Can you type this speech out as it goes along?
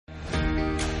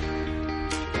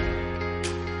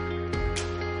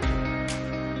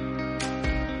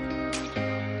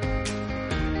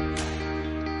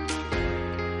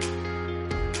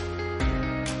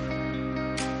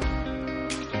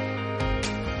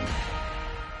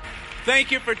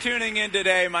Thank you for tuning in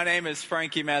today. My name is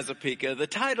Frankie Mazzapica. The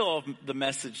title of the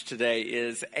message today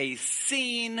is A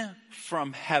Scene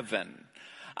from Heaven.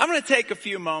 I'm going to take a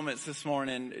few moments this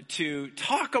morning to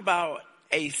talk about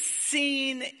a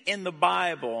scene in the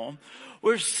Bible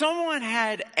where someone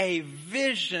had a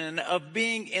vision of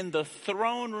being in the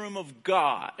throne room of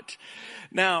God.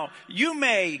 Now, you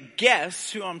may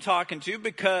guess who I'm talking to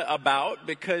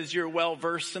because you're well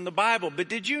versed in the Bible. But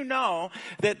did you know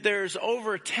that there's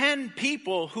over 10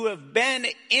 people who have been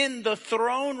in the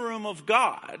throne room of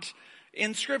God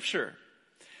in Scripture?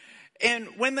 And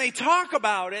when they talk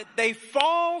about it, they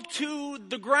fall to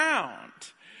the ground.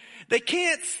 They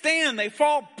can't stand. They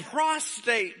fall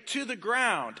prostrate to the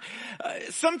ground.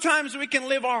 Sometimes we can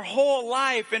live our whole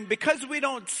life, and because we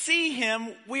don't see Him,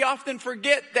 we often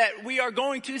forget that we are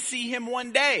going to see Him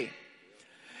one day.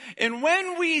 And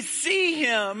when we see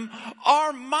Him,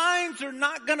 our minds are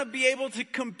not going to be able to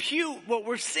compute what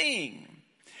we're seeing.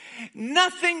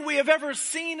 Nothing we have ever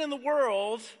seen in the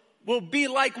world will be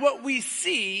like what we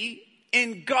see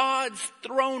in God's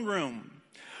throne room.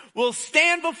 We'll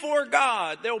stand before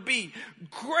God. There'll be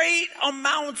great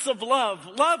amounts of love.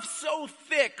 Love so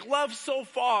thick, love so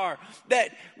far that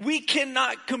we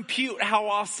cannot compute how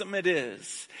awesome it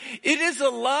is. It is a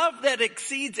love that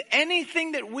exceeds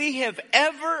anything that we have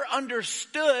ever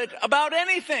understood about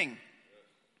anything.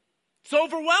 It's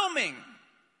overwhelming.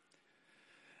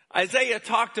 Isaiah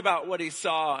talked about what he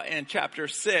saw in chapter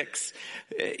 6.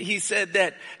 He said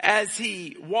that as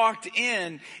he walked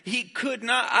in, he could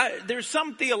not, there's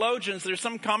some theologians, there's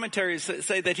some commentaries that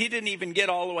say that he didn't even get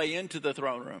all the way into the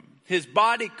throne room. His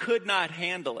body could not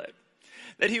handle it.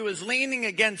 That he was leaning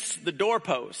against the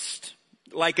doorpost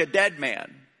like a dead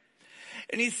man.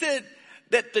 And he said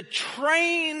that the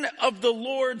train of the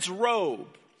Lord's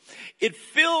robe, it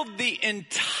filled the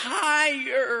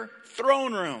entire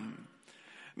throne room.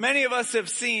 Many of us have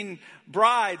seen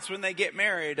brides when they get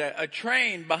married, a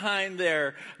train behind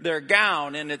their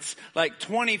gown, and it's like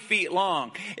 20 feet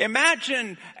long.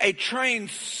 Imagine a train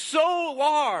so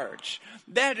large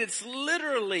that it's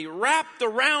literally wrapped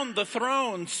around the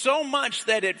throne so much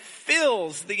that it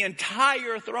fills the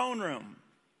entire throne room.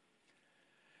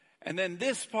 And then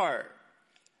this part,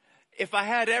 if I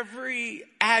had every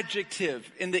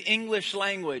adjective in the English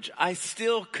language, I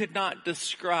still could not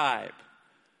describe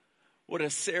what a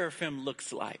seraphim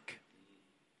looks like.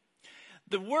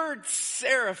 The word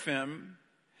seraphim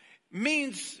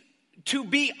means to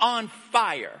be on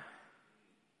fire.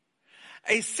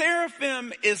 A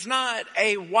seraphim is not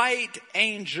a white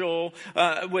angel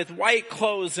with white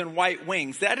clothes and white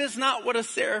wings. That is not what a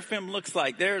seraphim looks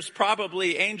like. There's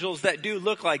probably angels that do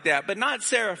look like that, but not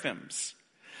seraphims.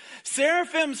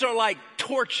 Seraphims are like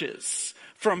torches.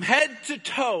 From head to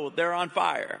toe, they're on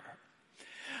fire.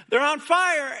 They're on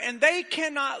fire, and they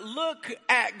cannot look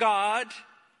at God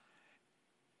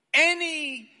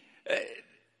any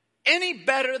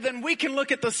better than we can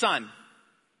look at the sun.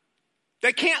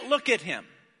 They can't look at Him.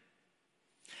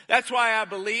 That's why I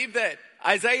believe that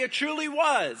Isaiah truly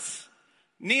was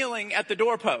kneeling at the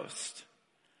doorpost.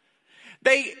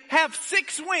 They have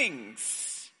 6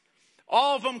 wings,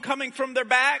 all of them coming from their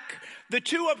back. The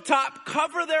 2 up top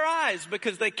cover their eyes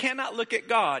because they cannot look at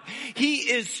God. He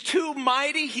is too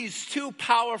mighty. He's too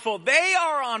powerful. They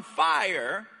are on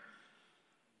fire,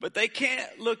 but they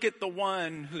can't look at the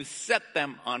one who set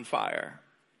them on fire.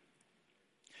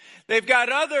 They've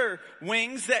got other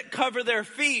wings that cover their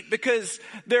feet because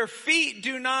their feet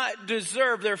do not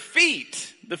deserve, the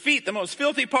feet, the most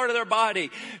filthy part of their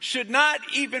body, should not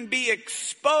even be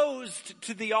exposed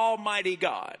to the Almighty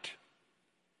God.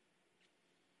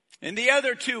 And the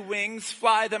other 2 wings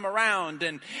fly them around,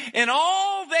 and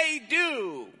all they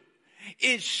do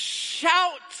is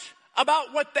shout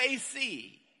about what they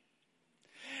see.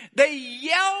 They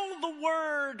yell the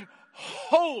word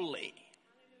holy.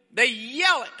 They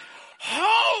yell it,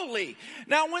 holy.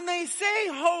 Now when they say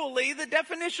holy, the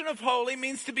definition of holy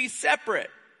means to be separate.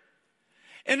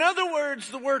 In other words,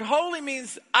 the word holy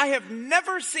means I have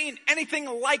never seen anything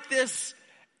like this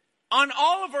on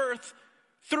all of earth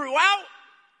throughout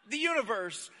the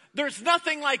universe. There's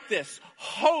nothing like this.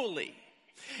 Holy.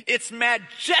 It's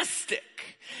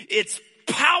majestic. It's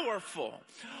powerful.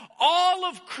 All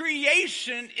of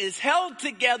creation is held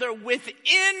together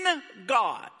within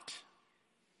God.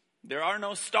 There are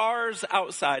no stars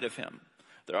outside of Him.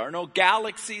 There are no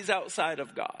galaxies outside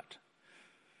of God.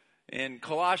 In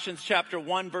Colossians chapter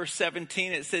 1 verse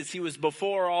 17, it says He was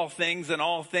before all things, and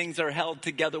all things are held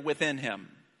together within Him.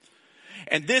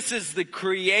 And this is the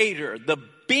Creator, the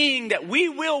being that we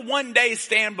will one day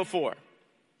stand before.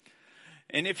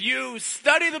 And if you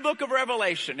study the book of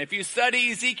Revelation, if you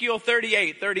study Ezekiel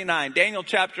 38, 39, Daniel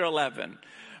chapter 11,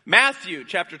 Matthew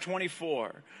chapter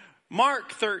 24,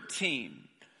 Mark 13,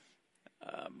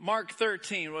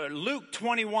 Luke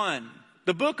 21,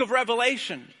 the book of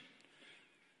Revelation,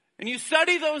 and you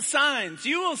study those signs,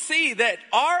 you will see that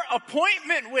our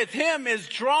appointment with him is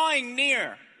drawing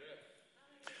near.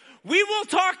 We will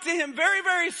talk to him very,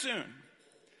 very soon.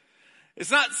 It's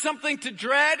not something to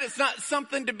dread. It's not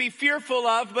something to be fearful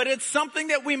of, but it's something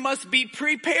that we must be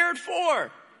prepared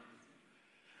for.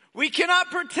 We cannot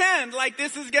pretend like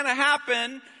this is going to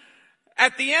happen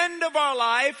at the end of our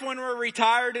life when we're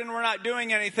retired and we're not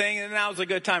doing anything, and now's a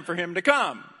good time for him to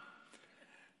come.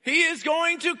 He is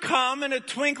going to come in a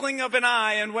twinkling of an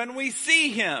eye, and when we see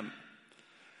him,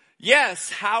 yes,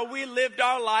 how we lived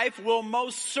our life will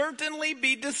most certainly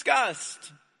be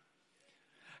discussed.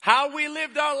 How we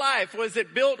lived our life, was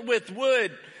it built with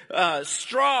wood,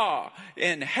 straw,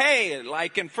 and hay,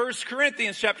 like in 1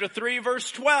 Corinthians chapter 3,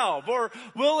 verse 12? Or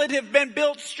will it have been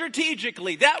built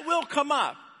strategically? That will come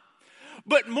up.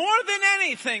 But more than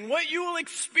anything, what you will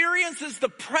experience is the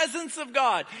presence of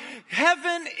God.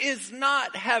 Heaven is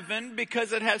not heaven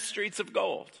because it has streets of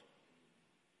gold.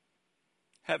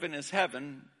 Heaven is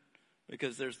heaven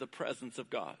because there's the presence of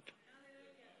God.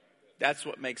 That's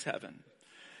what makes heaven.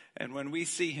 And when we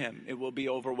see him, it will be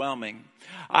overwhelming.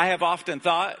 I have often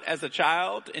thought as a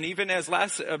child, and even as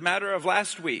a matter of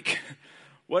last week,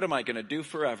 what am I going to do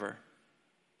forever?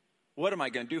 What am I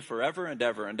going to do forever and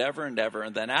ever and ever and ever?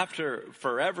 And then after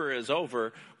forever is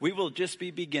over, we will just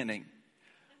be beginning.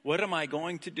 What am I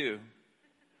going to do?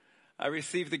 I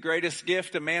received the greatest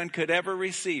gift a man could ever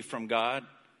receive from God.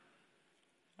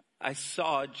 I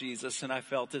saw Jesus and I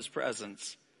felt his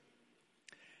presence.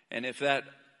 And if that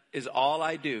is all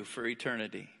I do for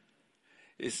eternity,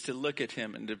 is to look at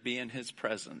him and to be in his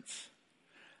presence,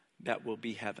 that will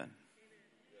be heaven.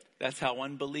 That's how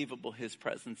unbelievable his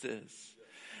presence is.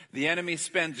 The enemy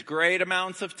spends great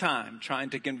amounts of time trying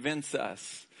to convince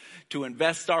us to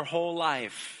invest our whole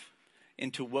life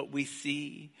into what we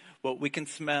see, what we can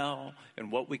smell,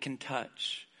 and what we can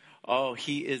touch. Oh,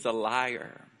 he is a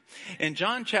liar. In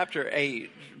John chapter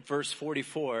 8, verse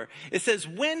 44, it says,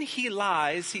 when he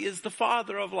lies, he is the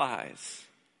father of lies.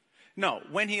 No,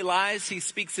 when he lies, he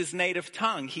speaks his native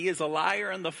tongue. He is a liar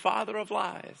and the father of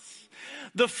lies.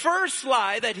 The first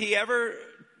lie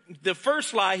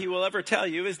he will ever tell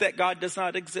you is that God does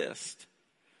not exist.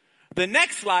 The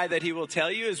next lie that he will tell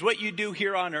you is what you do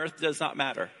here on earth does not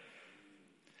matter.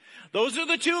 Those are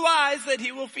the two lies that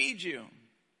he will feed you.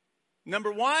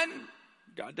 Number one,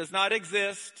 God does not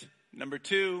exist. Number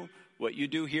two, what you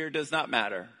do here does not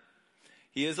matter.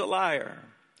 He is a liar.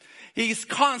 He's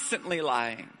constantly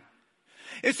lying.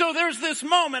 And so there's this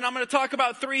moment, I'm going to talk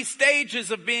about 3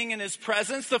 stages of being in his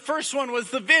presence. The first one was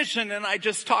the vision, and I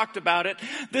just talked about it.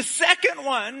 The second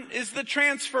one is the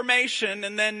transformation,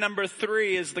 and then number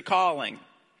 3 is the calling.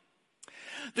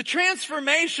 The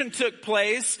transformation took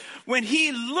place when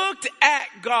he looked at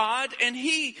God and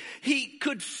he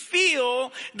could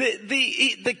feel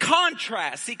the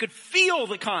contrast. He could feel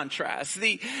the contrast.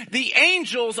 The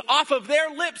angels off of their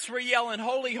lips were yelling,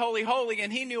 holy, holy, holy.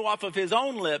 And he knew off of his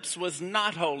own lips was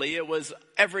not holy. It was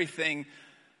everything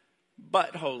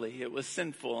but holy. It was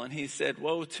sinful. And he said,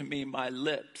 woe to me, my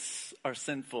lips are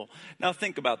sinful. Now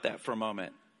think about that for a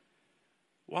moment.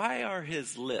 Why are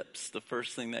his lips the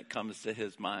first thing that comes to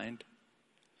his mind?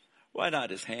 Why not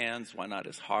his hands? Why not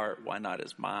his heart? Why not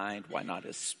his mind? Why not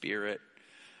his spirit?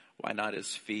 Why not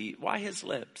his feet? Why his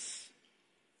lips?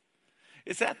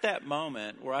 It's at that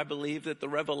moment where I believe that the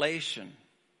revelation,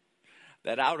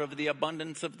 that out of the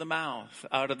abundance of the mouth,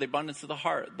 out of the abundance of the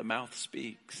heart, the mouth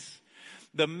speaks.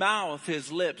 The mouth,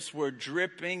 his lips were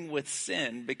dripping with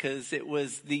sin because it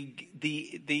was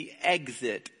the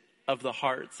exit of the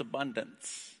heart's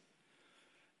abundance.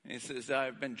 And he says,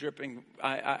 I've been dripping.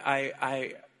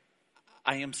 I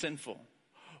am sinful.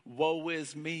 Woe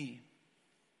is me.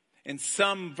 In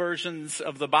some versions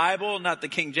of the Bible, not the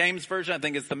King James version, I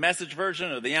think it's the Message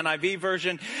version or the NIV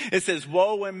version, it says,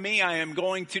 woe is me, I am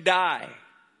going to die.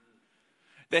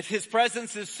 That his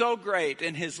presence is so great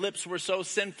and his lips were so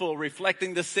sinful,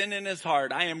 reflecting the sin in his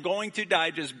heart. I am going to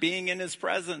die just being in his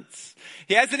presence.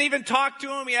 He hasn't even talked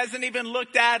to him. He hasn't even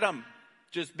looked at him.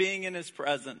 Just being in his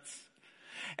presence.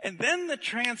 And then the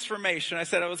transformation. I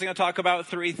said I was going to talk about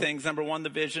 3 things. Number 1, the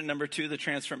vision. Number 2, the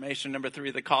transformation. Number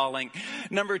 3, the calling.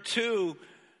 Number 2,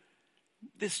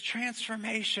 this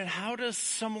transformation. How does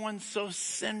someone so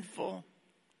sinful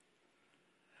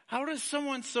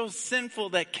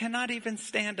that cannot even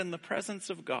stand in the presence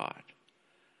of God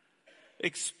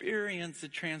experience a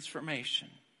transformation?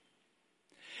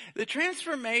 The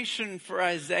transformation for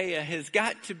Isaiah has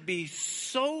got to be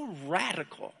so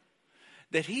radical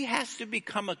that he has to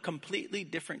become a completely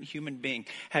different human being.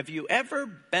 Have you ever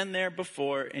been there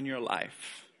before in your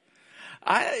life?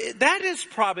 That is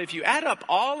probably, if you add up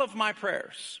all of my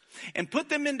prayers and put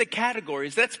them into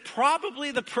categories, that's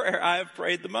probably the prayer I have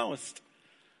prayed the most.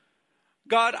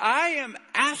 God, I am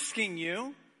asking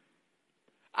you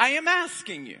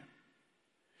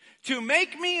to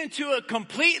make me into a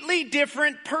completely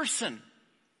different person.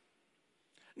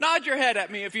 Nod your head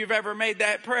at me if you've ever made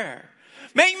that prayer.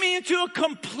 Make me into a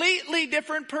completely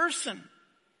different person.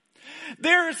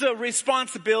 There's a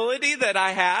responsibility that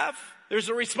I have. There's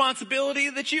a responsibility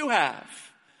that you have.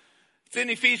 It's in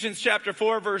Ephesians chapter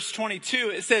 4, verse 22.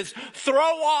 It says,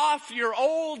 throw off your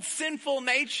old sinful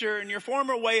nature and your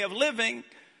former way of living,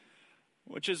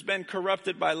 which has been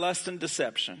corrupted by lust and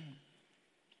deception,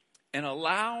 and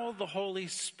allow the Holy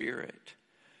Spirit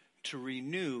to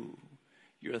renew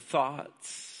your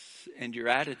thoughts and your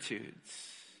attitudes,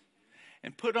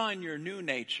 and put on your new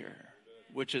nature,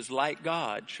 which is like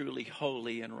God, truly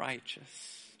holy and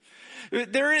righteous.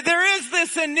 There is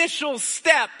this initial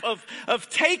step of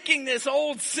taking this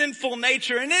old sinful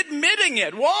nature and admitting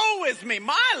it. Woe is me.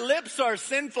 My lips are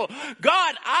sinful.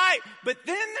 God, but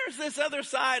then there's this other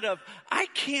side of, I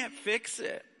can't fix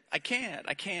it. I can't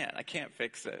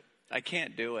fix it. I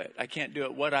can't do it. I can't do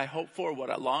it. What I hope for,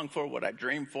 what I long for, what I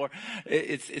dream for,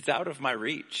 it's out of my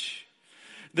reach.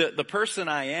 The person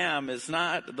I am is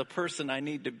not the person I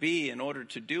need to be in order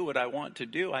to do what I want to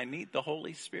do. I need the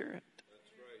Holy Spirit.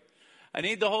 I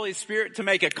need the Holy Spirit to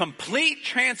make a complete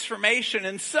transformation.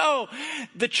 And so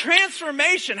the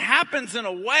transformation happens in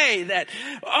a way that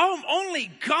only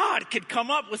God could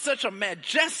come up with such a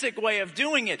majestic way of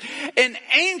doing it. An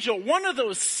angel, one of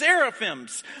those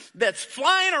seraphims that's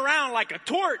flying around like a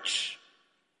torch,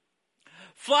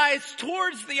 flies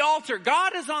towards the altar.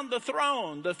 God is on the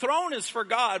throne. The throne is for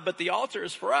God, but the altar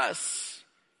is for us.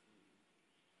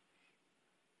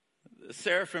 The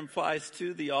seraphim flies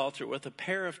to the altar with a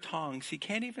pair of tongs. He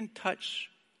can't even touch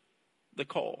the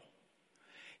coal.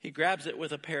 He grabs it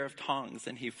with a pair of tongs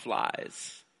and he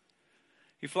flies.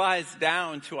 He flies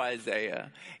down to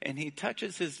Isaiah and he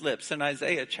touches his lips. In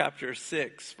Isaiah chapter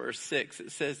 6, verse 6,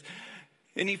 it says,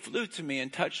 and he flew to me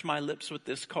and touched my lips with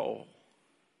this coal.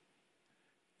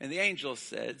 And the angel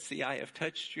said, see, I have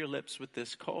touched your lips with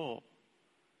this coal.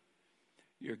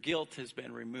 Your guilt has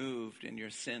been removed and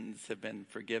your sins have been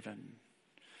forgiven.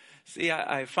 See,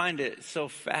 I find it so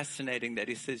fascinating that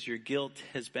he says your guilt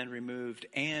has been removed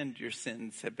and your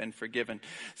sins have been forgiven.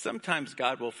 Sometimes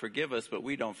God will forgive us, but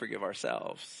we don't forgive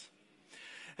ourselves.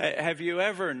 Have you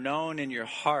ever known in your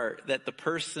heart that the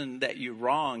person that you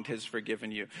wronged has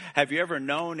forgiven you? Have you ever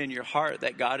known in your heart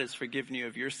that God has forgiven you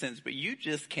of your sins, but you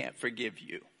just can't forgive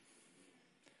you?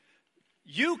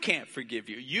 You can't forgive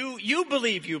you. You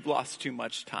believe you've lost too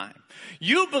much time.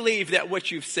 You believe that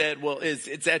what you've said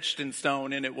it's etched in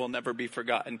stone and it will never be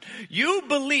forgotten. You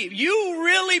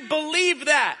really believe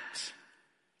that.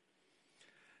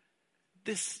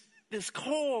 This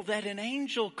coal that an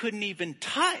angel couldn't even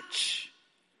touches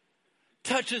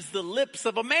the lips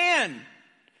of a man.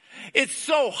 It's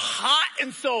so hot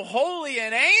and so holy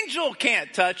an angel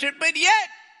can't touch it, but yet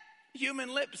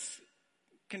human lips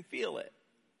can feel it.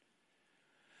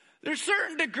 There's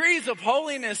certain degrees of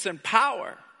holiness and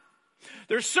power.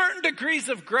 There's certain degrees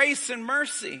of grace and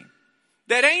mercy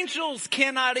that angels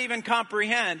cannot even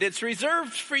comprehend. It's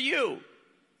reserved for you.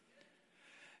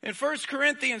 In 1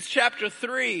 Corinthians chapter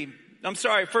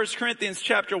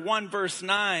 1 verse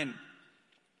 9.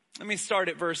 Let me start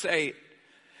at verse 8. It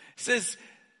says,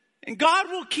 and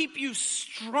God will keep you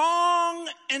strong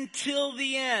until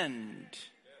the end.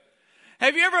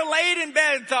 Have you ever laid in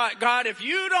bed and thought, God, if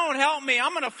you don't help me,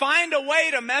 I'm going to find a way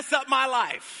to mess up my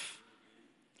life.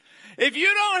 If you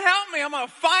don't help me, I'm going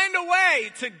to find a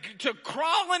way to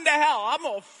crawl into hell. I'm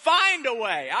going to find a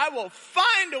way. I will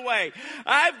find a way.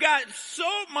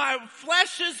 My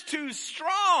flesh is too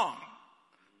strong.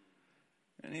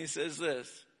 And he says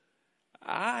this,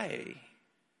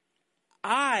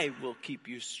 I will keep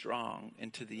you strong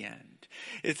into the end.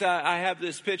 I have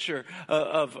this picture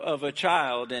of a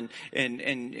child and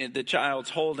the child's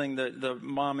holding the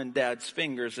mom and dad's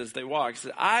fingers as they walk. He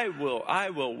says, I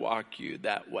will walk you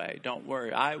that way. Don't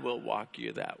worry. I will walk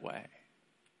you that way.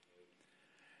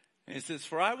 And he says,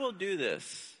 for I will do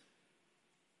this.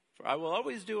 For I will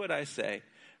always do what I say.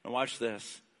 And watch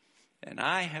this. And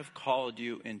I have called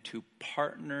you into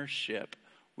partnership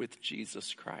with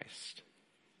Jesus Christ.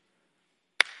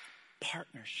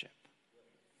 Partnership.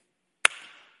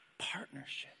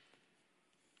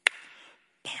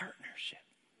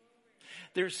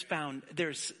 there's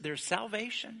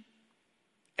salvation,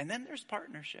 and then there's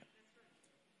partnership.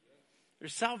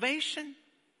 There's salvation,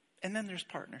 and then there's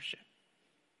partnership.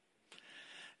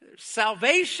 There's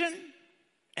salvation,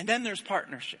 and then there's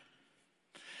partnership.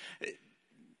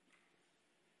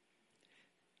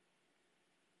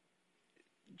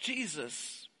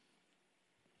 Jesus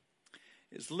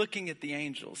is looking at the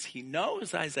angels. He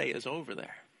knows Isaiah is over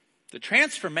there. The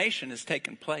transformation has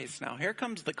taken place. Now here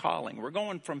comes the calling. We're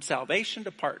going from salvation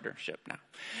to partnership now.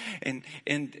 And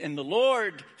the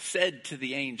Lord said to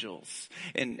the angels,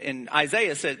 and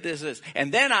Isaiah said this,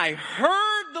 and then I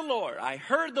heard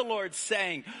the Lord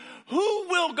saying, who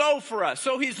will go for us?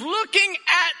 So he's looking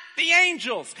at the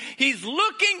angels. He's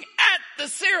looking at the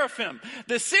seraphim.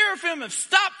 The seraphim have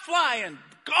stopped flying.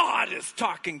 God is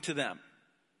talking to them.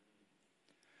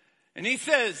 And he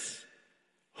says,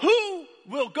 who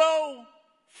will go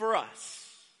for us?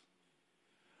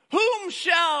 Whom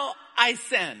shall I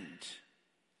send?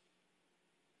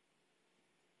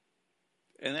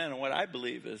 And then what I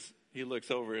believe is he looks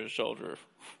over his shoulder.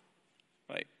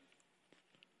 Like,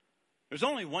 there's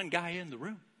only one guy in the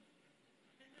room.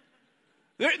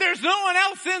 There's no one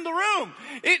else in the room.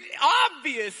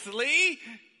 Obviously,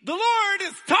 the Lord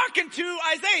is talking to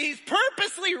Isaiah. He's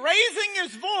purposely raising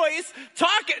his voice,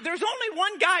 talking. There's only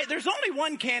one guy. There's only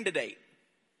one candidate.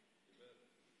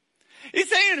 He's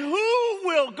saying, who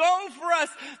will go for us?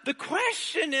 The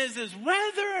question is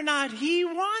whether or not he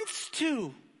wants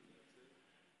to.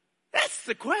 That's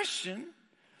the question.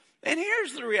 And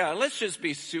here's the reality. Let's just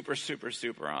be super, super,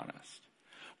 super honest.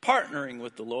 Partnering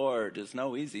with the Lord is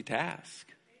no easy task.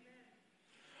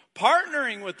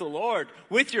 Partnering with the Lord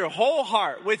with your whole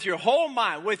heart, with your whole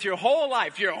mind, with your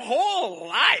whole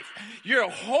life.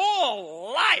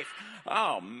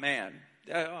 Oh man.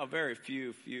 Oh, very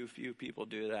few people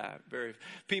do that.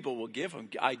 People will give them.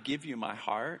 I give you my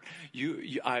heart.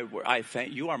 I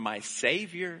thank you. Are my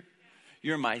Savior.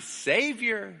 You're my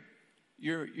Savior.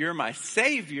 You're my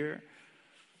Savior.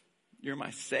 You're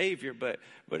my Savior. But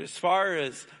as far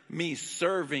as me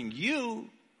serving you,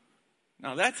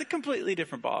 now that's a completely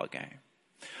different ballgame.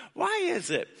 Why is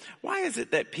it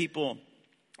that people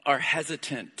are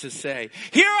hesitant to say,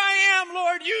 here I am,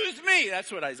 Lord, use me?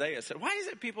 That's what Isaiah said. Why is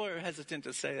it people are hesitant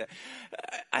to say that?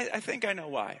 I think I know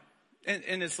why.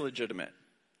 And it's legitimate.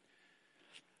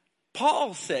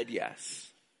 Paul said yes.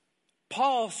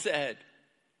 Paul said,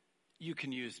 you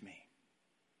can use me.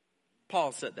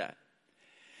 Paul said that.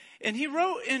 And he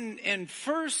wrote in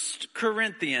 1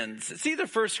 Corinthians, it's either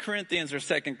 1 Corinthians or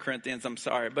 2 Corinthians, I'm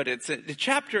sorry, but it's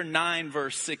chapter 9,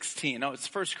 verse 16. No,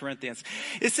 it's 1 Corinthians.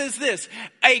 It says this,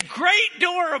 a great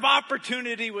door of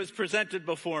opportunity was presented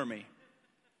before me,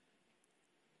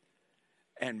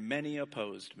 and many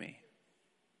opposed me.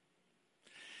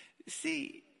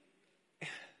 See,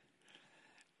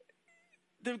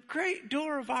 the great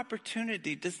door of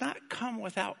opportunity does not come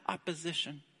without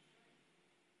opposition.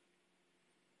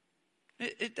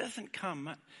 It doesn't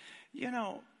come. You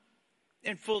know,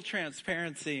 in full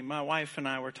transparency, my wife and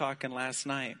I were talking last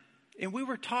night, and we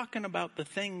were talking about the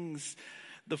things,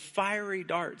 the fiery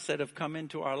darts that have come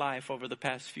into our life over the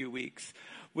past few weeks,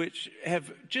 which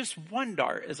have just one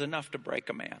dart is enough to break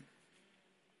a man.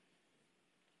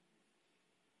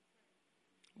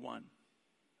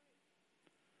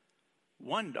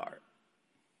 One dart.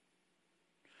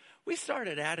 We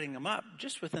started adding them up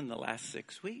just within the last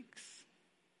 6 weeks.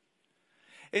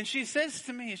 And she says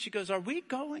to me, she goes, are we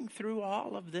going through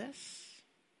all of this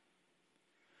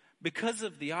because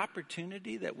of the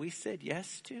opportunity that we said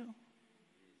yes to?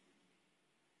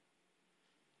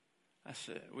 I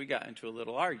said, we got into a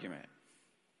little argument.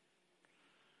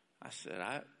 I said,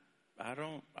 I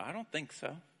don't think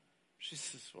so. She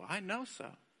says, well, I know so.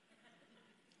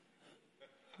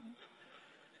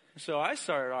 So I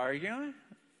started arguing.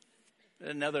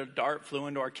 Another dart flew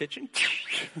into our kitchen.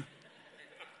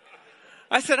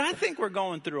 I said, I think we're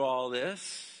going through all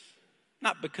this,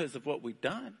 not because of what we've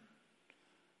done,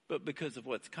 but because of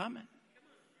what's coming.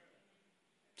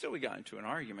 So we got into an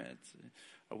argument.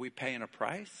 Are we paying a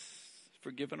price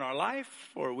for giving our life,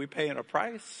 or are we paying a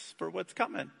price for what's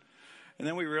coming? And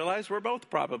then we realized we're both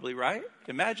probably right.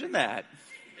 Imagine that.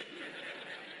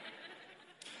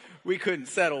 We couldn't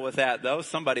settle with that, though.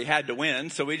 Somebody had to win,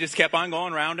 so we just kept on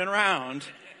going round and round.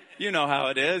 You know how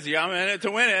it is. I'm in it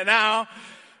to win it now.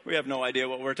 We have no idea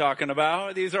what we're talking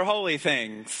about. These are holy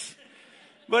things.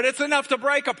 But it's enough to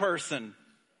break a person.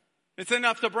 It's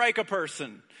enough to break a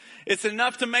person. It's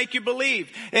enough to make you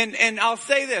believe. And I'll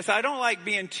say this, I don't like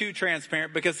being too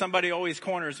transparent because somebody always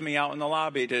corners me out in the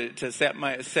lobby to set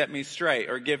me straight,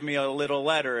 or give me a little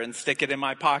letter and stick it in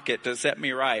my pocket to set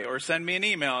me right, or send me an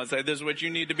email and say, this is what you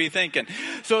need to be thinking.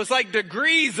 So it's like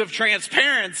degrees of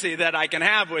transparency that I can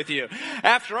have with you.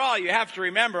 After all, you have to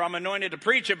remember, I'm anointed to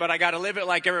preach it, but I got to live it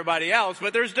like everybody else.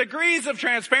 But there's degrees of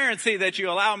transparency that you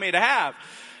allow me to have.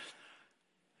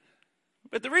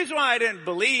 But the reason why I didn't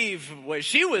believe what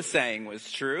she was saying was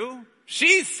true,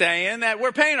 she's saying that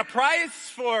we're paying a price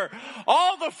for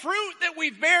all the fruit that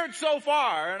we've bared so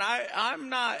far. And I'm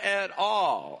not at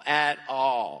all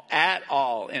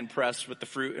impressed with the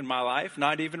fruit in my life,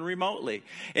 not even remotely.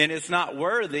 And it's not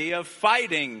worthy of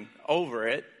fighting over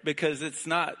it because it's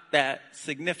not that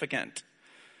significant.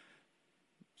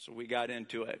 So we got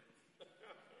into it.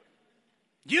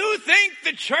 You think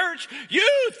the church, you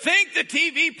think the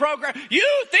TV program,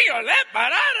 you think of that,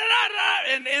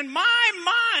 and in my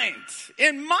mind,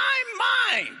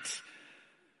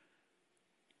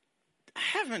 I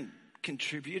haven't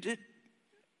contributed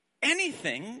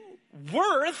anything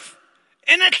worth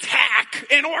an attack,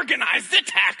 an organized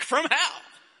attack from hell.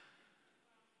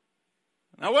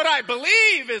 Now what I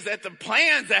believe is that the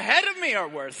plans ahead of me are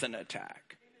worth an attack.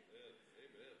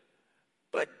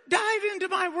 But dive into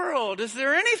my world. Is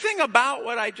there anything about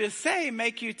what I just say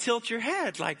make you tilt your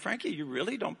head? Like, Frankie, you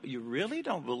really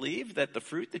don't believe that the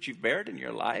fruit that you've bared in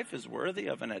your life is worthy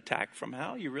of an attack from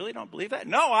hell? You really don't believe that?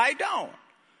 No, I don't.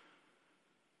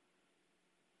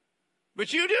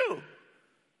 But you do.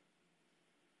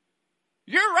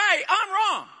 You're right,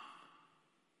 I'm wrong.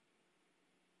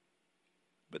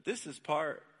 But this is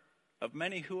part of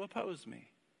many who oppose me.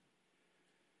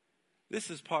 This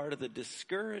is part of the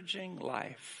discouraging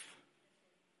life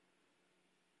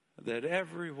that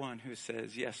everyone who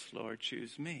says, yes, Lord,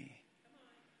 choose me,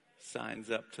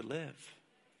 signs up to live.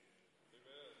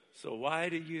 So why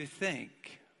do you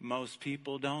think most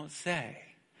people don't say,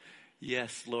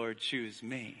 yes, Lord, choose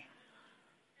me?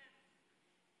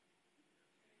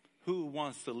 Who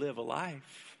wants to live a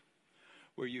life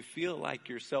where you feel like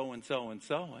you're so-and-so and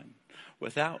so-and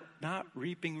without not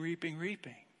reaping?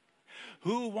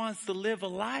 Who wants to live a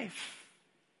life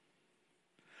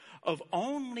of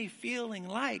only feeling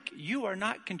like you are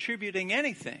not contributing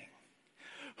anything?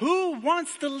 Who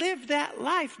wants to live that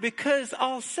life? Because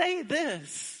I'll say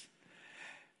this,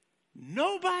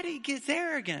 nobody gets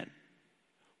arrogant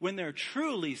when they're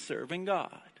truly serving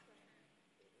God.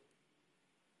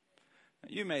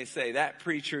 You may say that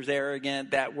preacher's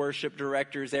arrogant, that worship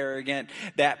director's arrogant,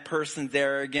 that person's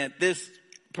arrogant, this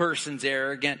person's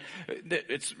arrogant.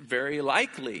 It's very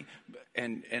likely.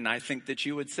 And I think that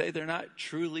you would say they're not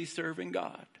truly serving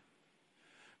God.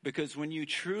 Because when you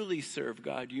truly serve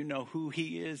God, you know who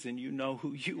He is and you know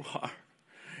who you are.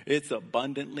 It's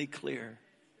abundantly clear.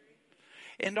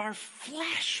 And our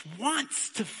flesh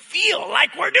wants to feel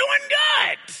like we're doing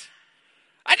good.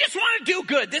 I just want to do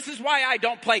good. This is why I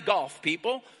don't play golf,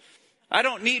 people. I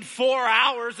don't need 4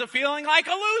 hours of feeling like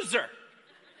a loser.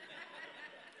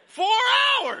 4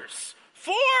 hours.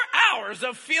 4 hours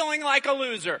of feeling like a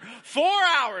loser. 4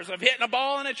 hours of hitting a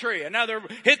ball in a tree. Another,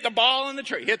 hit the ball in the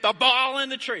tree. Hit the ball in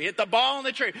the tree. Hit the ball in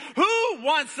the tree. Who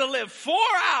wants to live 4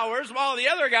 hours while the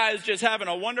other guy is just having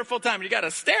a wonderful time? You got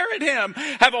to stare at him,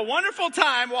 have a wonderful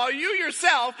time while you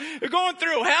yourself are going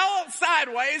through hell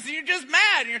sideways and you're just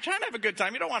mad and you're trying to have a good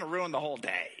time. You don't want to ruin the whole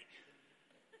day.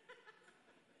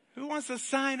 Who wants to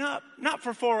sign up? Not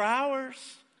for 4 hours.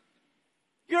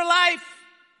 Your life.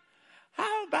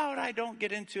 How about I don't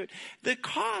get into it? The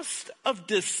cost of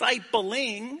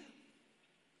discipling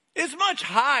is much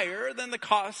higher than the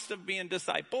cost of being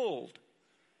discipled.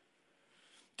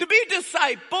 To be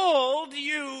discipled,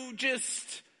 you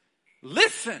just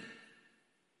listen.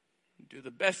 Do the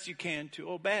best you can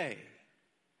to obey.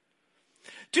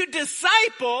 To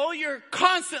disciple, you're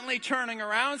constantly turning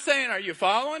around saying, are you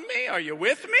following me? Are you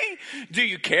with me? Do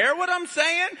you care what I'm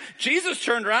saying? Jesus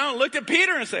turned around and looked at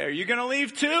Peter and said, are you going to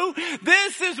leave too?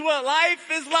 This is what life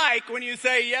is like when you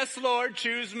say, yes, Lord,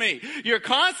 choose me. You're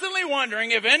constantly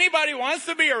wondering if anybody wants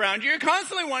to be around you. You're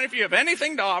constantly wondering if you have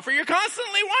anything to offer. You're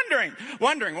constantly wondering.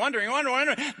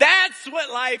 That's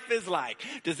what life is like.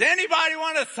 Does anybody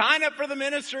want to sign up for the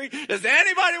ministry? Does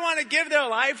anybody want to give their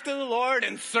life to the Lord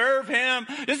and serve Him?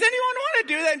 Does anyone want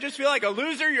to do that and just feel like a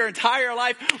loser your entire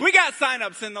life? We got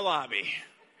sign-ups in the lobby.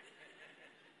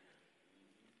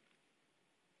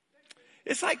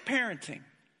 It's like parenting.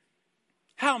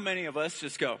 How many of us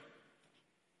just go,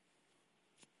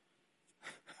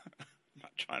 I'm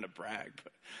not trying to brag,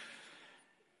 but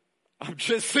I'm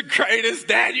just the greatest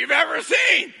dad you've ever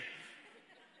seen.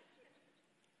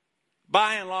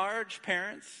 By and large,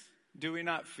 parents, do we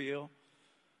not feel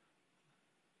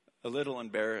a little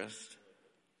embarrassed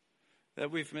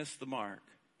that we've missed the mark?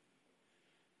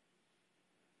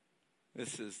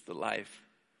 This is the life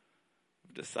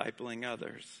of discipling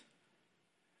others.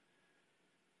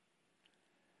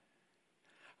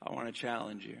 I want to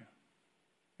challenge you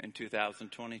in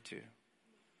 2022.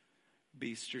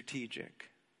 Be strategic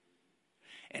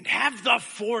and have the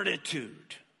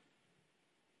fortitude.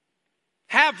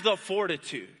 Have the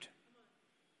fortitude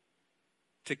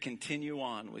to continue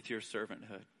on with your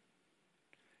servanthood.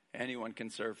 Anyone can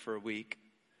serve for a week.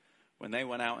 When they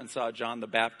went out and saw John the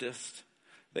Baptist,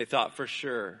 they thought for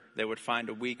sure they would find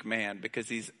a weak man because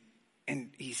he's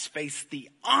faced the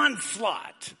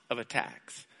onslaught of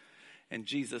attacks. And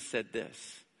Jesus said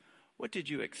this, what did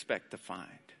you expect to find?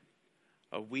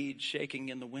 A weed shaking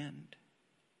in the wind?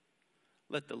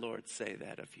 Let the Lord say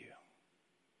that of you.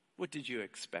 What did you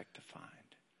expect to find?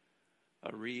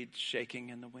 A reed shaking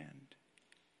in the wind?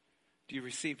 Do you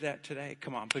receive that today?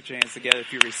 Come on, put your hands together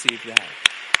if you receive that.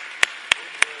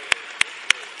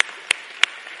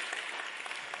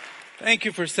 Thank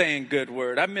you for saying good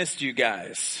word. I missed you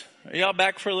guys. Are y'all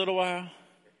back for a little while?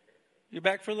 You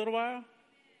back for a little while?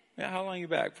 Yeah, how long you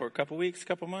back for? A couple weeks,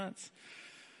 couple months?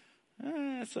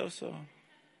 So.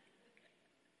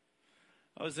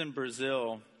 I was in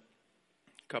Brazil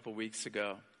a couple weeks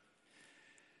ago,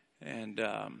 and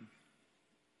I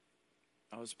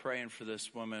was praying for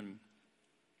this woman.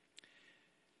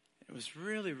 It was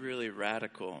really, really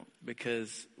radical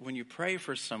because when you pray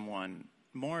for someone,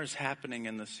 more is happening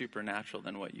in the supernatural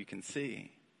than what you can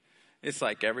see. It's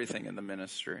like everything in the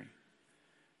ministry.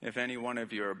 If any one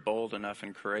of you are bold enough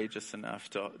and courageous enough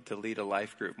to lead a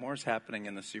life group, more is happening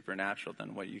in the supernatural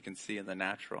than what you can see in the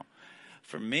natural.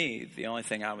 For me, the only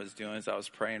thing I was doing is I was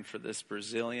praying for this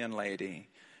Brazilian lady,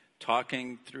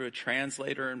 talking through a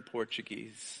translator in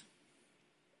Portuguese.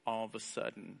 All of a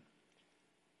sudden,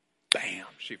 bam,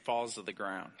 she falls to the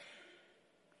ground.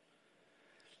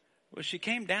 Well, she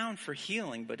came down for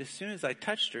healing, but as soon as I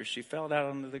touched her, she fell down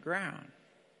onto the ground.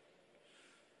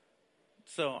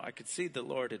 So I could see the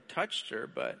Lord had touched her,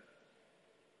 but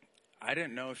I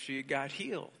didn't know if she got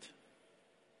healed.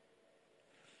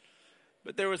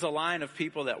 But there was a line of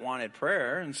people that wanted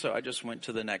prayer, and so I just went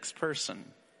to the next person.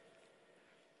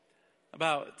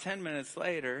 About 10 minutes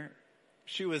later,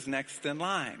 she was next in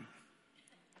line.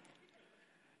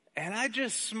 And I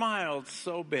just smiled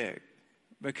so big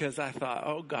because I thought,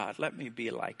 oh God, let me be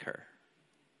like her.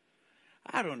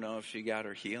 I don't know if she got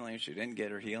her healing, she didn't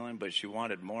get her healing, but she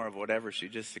wanted more of whatever she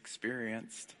just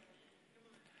experienced.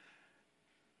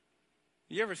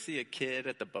 You ever see a kid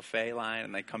at the buffet line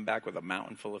and they come back with a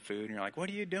mountain full of food and you're like, what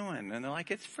are you doing? And they're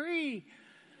like, it's free.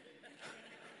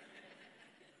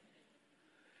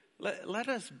 Let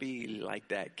us be like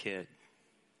that kid.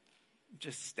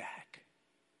 Just stack.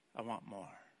 I want more.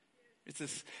 It's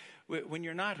this, when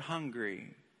you're not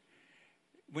hungry,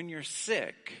 when you're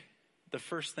sick, the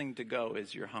first thing to go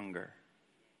is your hunger.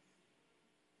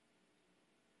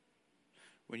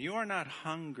 When you are not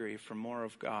hungry for more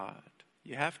of God,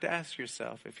 you have to ask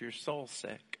yourself if your soul's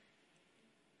sick.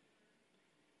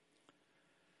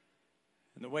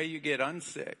 And the way you get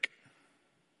unsick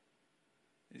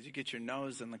is you get your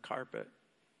nose in the carpet.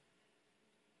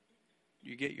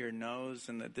 You get your nose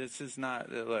in the, this is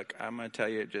not, look, I'm going to tell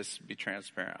you, just be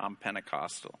transparent. I'm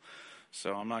Pentecostal.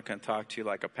 So I'm not going to talk to you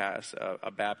like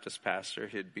a Baptist pastor.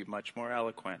 He'd be much more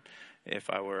eloquent.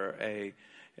 If I were a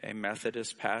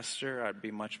Methodist pastor, I'd be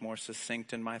much more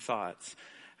succinct in my thoughts.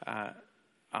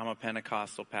 I'm a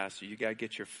Pentecostal pastor. You got to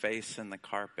get your face in the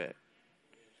carpet.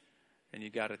 And you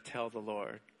got to tell the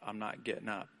Lord, I'm not getting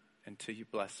up until you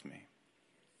bless me.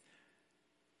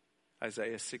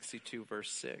 Isaiah 62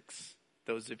 verse 6.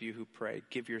 Those of you who pray,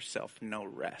 give yourself no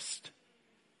rest.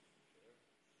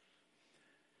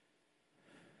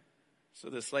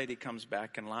 So this lady comes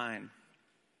back in line,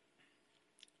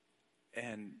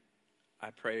 and I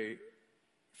pray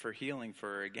for healing for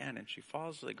her again, and she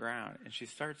falls to the ground, and she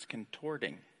starts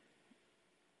contorting.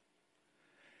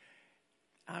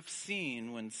 I've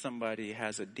seen when somebody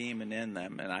has a demon in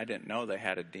them, and I didn't know they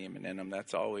had a demon in them.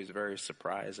 That's always very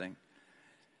surprising.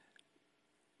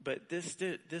 But this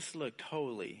looked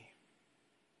holy.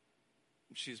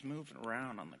 She's moving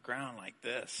around on the ground like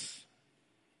this.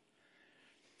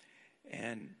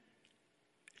 And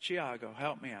Chiago,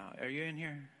 help me out. Are you in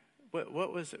here?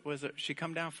 What was it? Was it she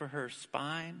come down for her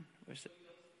spine? Was it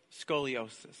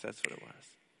scoliosis? That's what it was.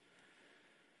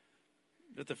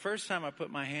 But the first time I put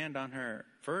my hand on her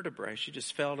vertebrae, she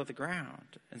just fell to the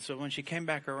ground. And so when she came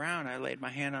back around, I laid my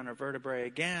hand on her vertebrae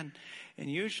again.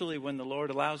 And usually when the Lord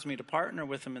allows me to partner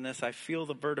with him in this, I feel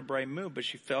the vertebrae move, but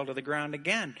she fell to the ground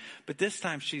again. But this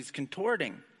time she's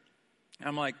contorting.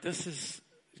 I'm like,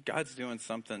 God's doing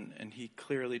something, and he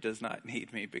clearly does not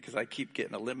need me because I keep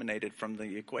getting eliminated from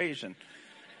the equation.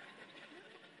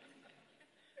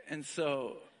 And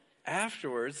so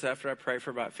afterwards, after I pray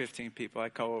for about 15 people, I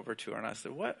go over to her and I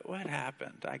said, what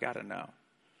happened? I got to know.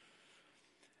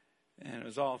 And it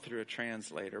was all through a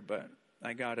translator, but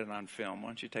I got it on film. Why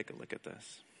don't you take a look at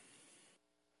this?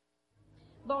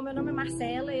 Bom, meu nome é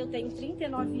Marcela, eu tenho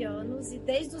 39 anos e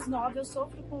desde os 9 eu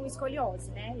sofro com escoliose,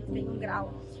 né? Eu tenho um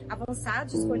grau avançado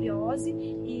de escoliose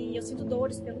e eu sinto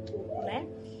dores pelo corpo, né?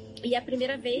 E a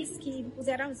primeira vez que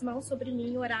puseram as mãos sobre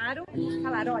mim, oraram,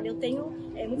 falaram, olha, eu tenho,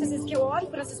 muitas vezes que eu oro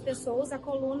por essas pessoas, a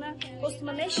coluna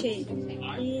costuma mexer.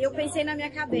 E eu pensei na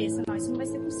minha cabeça, não, isso não vai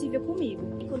ser possível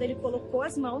comigo. E quando ele colocou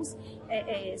as mãos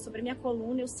sobre a minha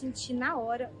coluna, eu senti na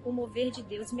hora o mover de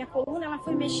Deus. Minha coluna, ela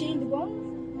foi mexendo igual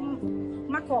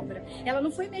uma cobra. Ela não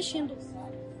foi mexendo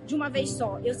de uma vez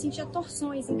só. Eu sentia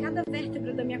torções em cada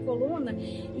vértebra da minha coluna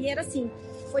e era assim,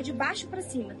 foi de baixo para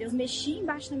cima. Deus mexia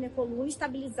embaixo da minha coluna,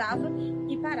 estabilizava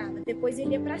e parava. Depois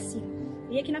ele ia para cima.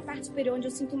 E aqui na parte superior, onde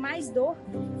eu sinto mais dor,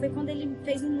 foi quando ele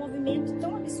fez um movimento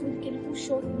tão absurdo que ele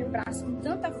puxou meu braço com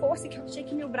tanta força que eu achei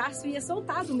que meu braço ia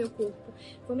soltar do meu corpo.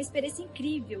 Foi uma experiência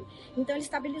incrível. Então ele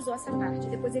estabilizou essa parte.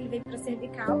 Depois ele veio para a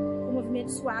cervical, um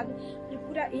movimento suave.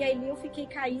 E aí eu fiquei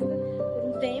caída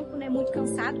por um tempo, né, muito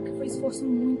cansado, porque foi um esforço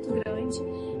muito grande.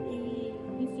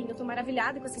 E, enfim, eu estou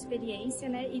maravilhada com essa experiência,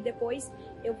 né? E depois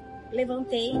eu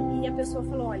levantei e a pessoa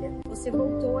falou, olha, você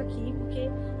voltou aqui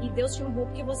e Deus te honrou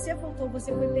porque você voltou,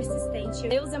 você foi persistente.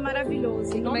 Deus é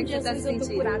maravilhoso. Em nome de Jesus eu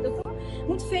tô curada. Eu tô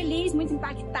muito feliz, muito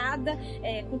impactada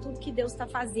com tudo que Deus está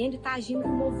fazendo e está agindo com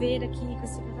mover aqui, com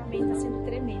esse tratamento, está sendo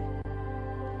tremendo.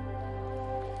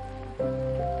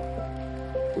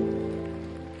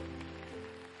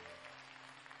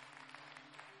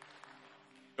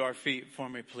 Our feet for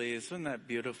me, please. Isn't that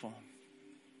beautiful?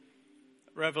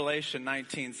 Revelation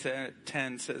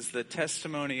 19:10 says, the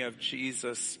testimony of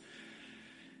Jesus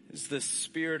is the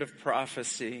spirit of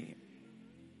prophecy.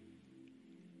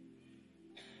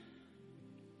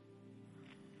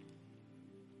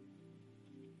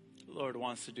 The Lord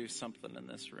wants to do something in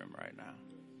this room right now.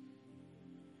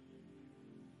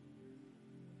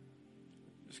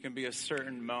 There's going to be a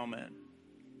certain moment.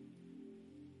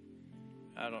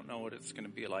 I don't know what it's going to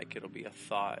be like. It'll be a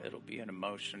thought. It'll be an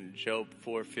emotion. Job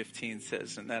 4:15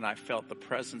 says, and then I felt the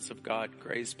presence of God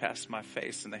graze past my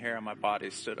face and the hair on my body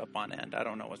stood up on end. I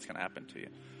don't know what's going to happen to you.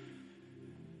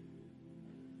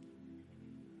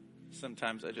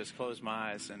 Sometimes I just close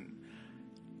my eyes and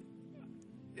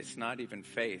it's not even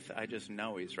faith. I just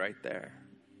know he's right there.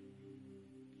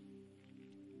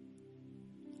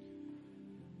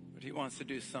 But he wants to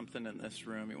do something in this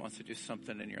room. He wants to do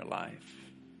something in your life.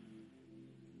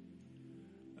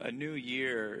 A new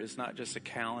year is not just a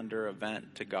calendar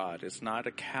event to God. It's not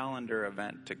a calendar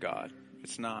event to God.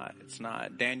 It's not.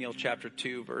 Daniel chapter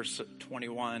 2 verse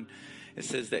 21, it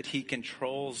says that he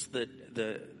controls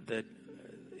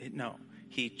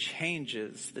he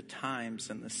changes the times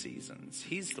and the seasons.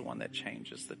 He's the one that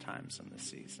changes the times and the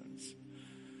seasons.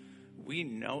 We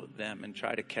note them and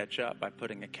try to catch up by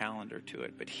putting a calendar to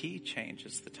it, but he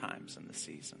changes the times and the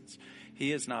seasons.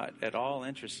 He is not at all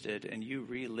interested in you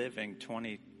reliving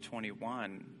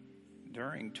 2021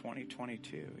 during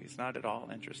 2022. He's not at all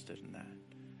interested in that.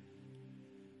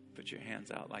 Put your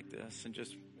hands out like this and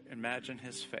just imagine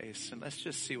his face, and let's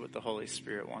just see what the Holy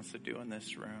Spirit wants to do in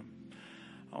this room.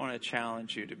 I want to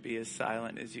challenge you to be as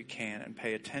silent as you can and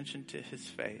pay attention to his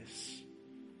face.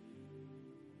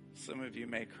 Some of you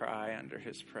may cry under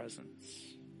his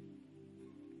presence.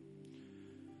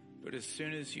 But as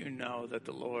soon as you know that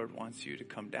the Lord wants you to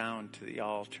come down to the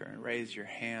altar and raise your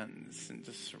hands and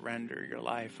to surrender your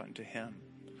life unto him,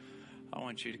 I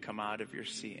want you to come out of your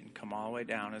seat and come all the way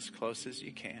down as close as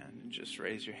you can and just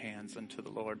raise your hands unto the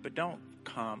Lord. But don't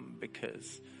come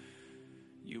because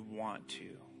you want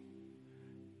to.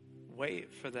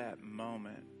 Wait for that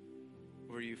moment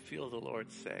where you feel the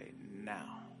Lord say,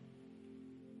 now.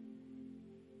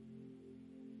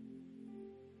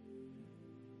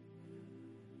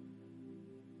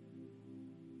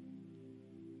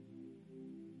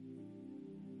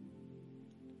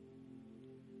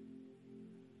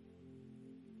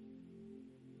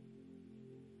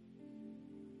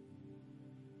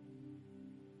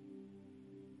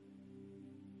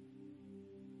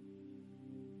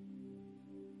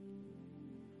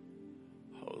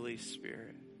 Holy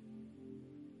Spirit,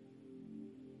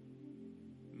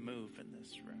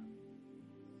 this room.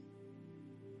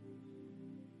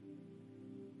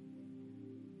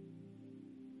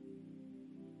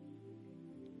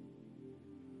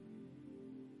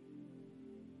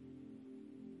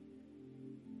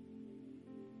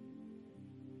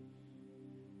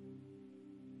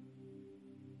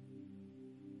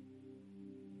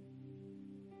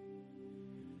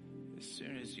 As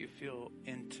soon as you feel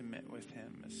intimate with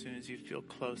him, as soon as you feel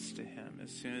close to him,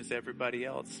 as soon as everybody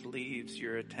else leaves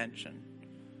your attention,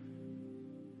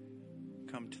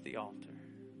 come to the altar.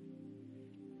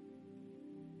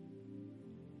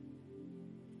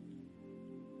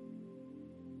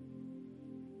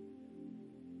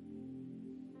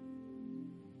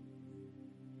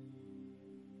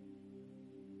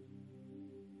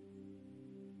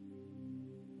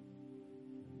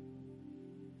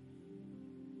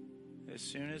 As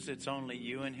soon as it's only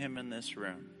you and him in this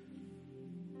room,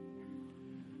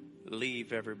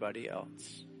 leave everybody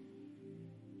else.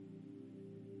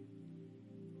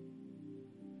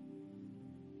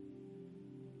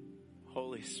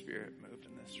 Holy Spirit, move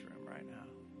in this room right now.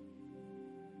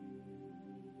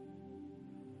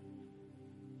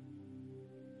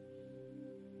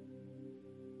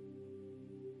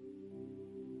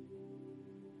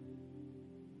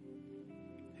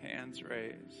 Hands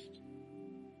raised.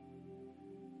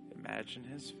 Imagine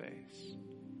his face.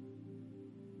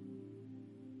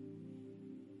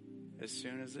 As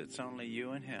soon as it's only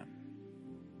you and him,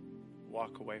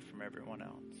 walk away from everyone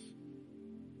else.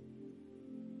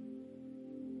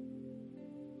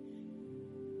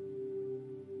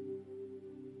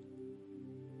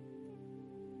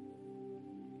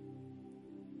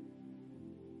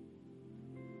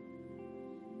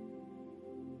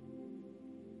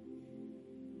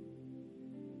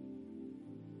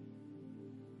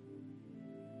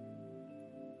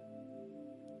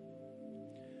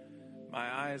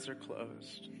 My eyes are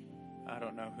closed. I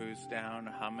don't know who's down,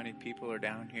 how many people are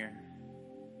down here.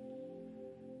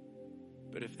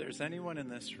 But if there's anyone in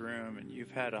this room and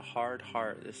you've had a hard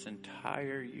heart this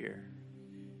entire year,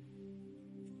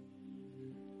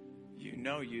 you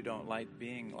know you don't like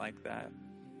being like that.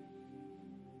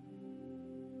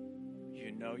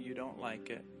 You know you don't like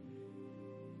it.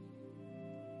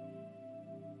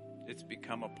 It's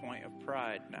become a point of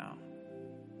pride now.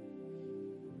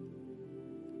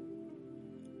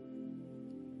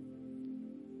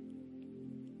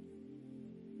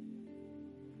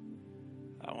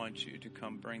 I want you to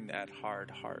come bring that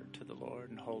hard heart to the Lord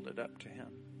and hold it up to him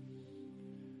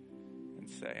and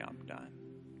say, I'm done.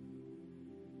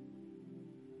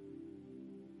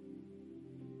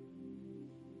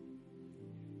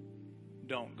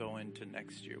 Don't go into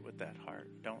next year with that heart.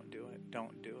 Don't do it.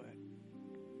 Don't do it.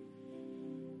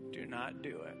 Do not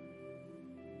do it.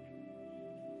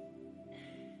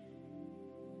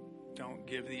 Don't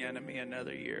give the enemy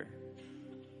another year.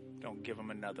 Don't give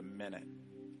him another minute.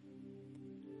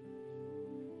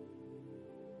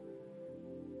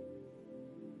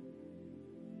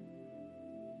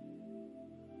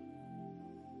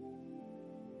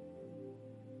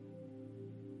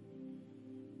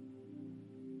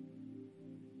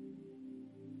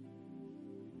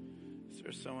 Is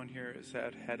there someone here who's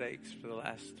had headaches for the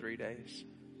last 3 days?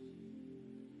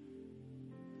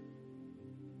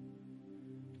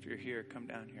 If you're here, come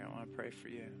down here. I want to pray for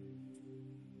you.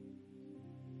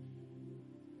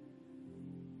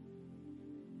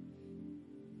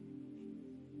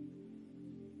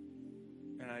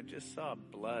 And I just saw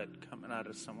blood coming out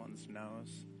of someone's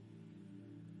nose.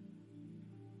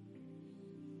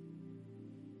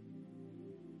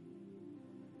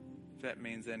 If that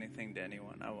means anything to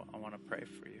anyone, I want to pray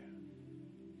for you.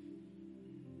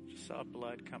 Just saw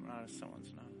blood coming out of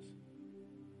someone's nose.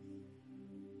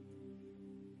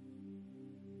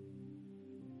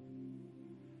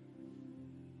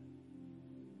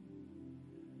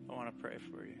 I want to pray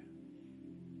for you.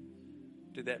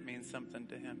 Did that mean something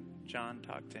to him? John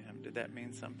talked to him. Did that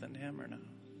mean something to him or no?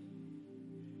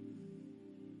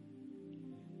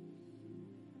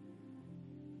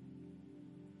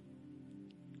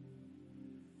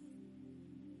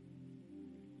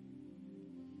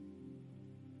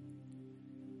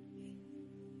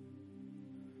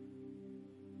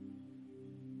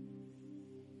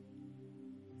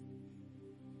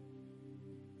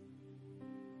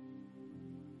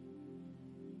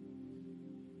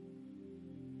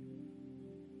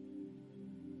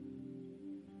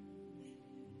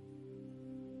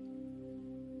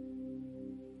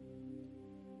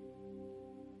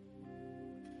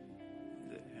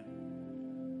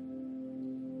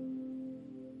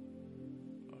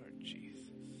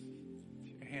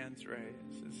 Hands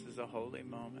raised. This is a holy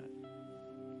moment.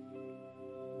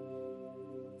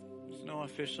 There's no no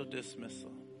official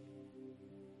dismissal.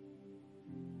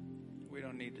 We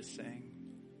don't need to sing.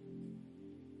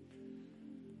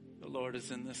 The Lord is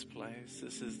in this place.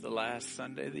 This is the last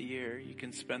Sunday of the year. You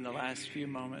can spend the last few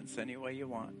moments any way you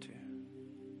want to.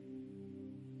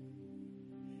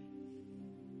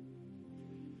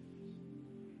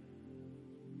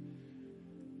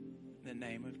 In the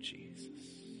name of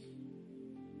Jesus.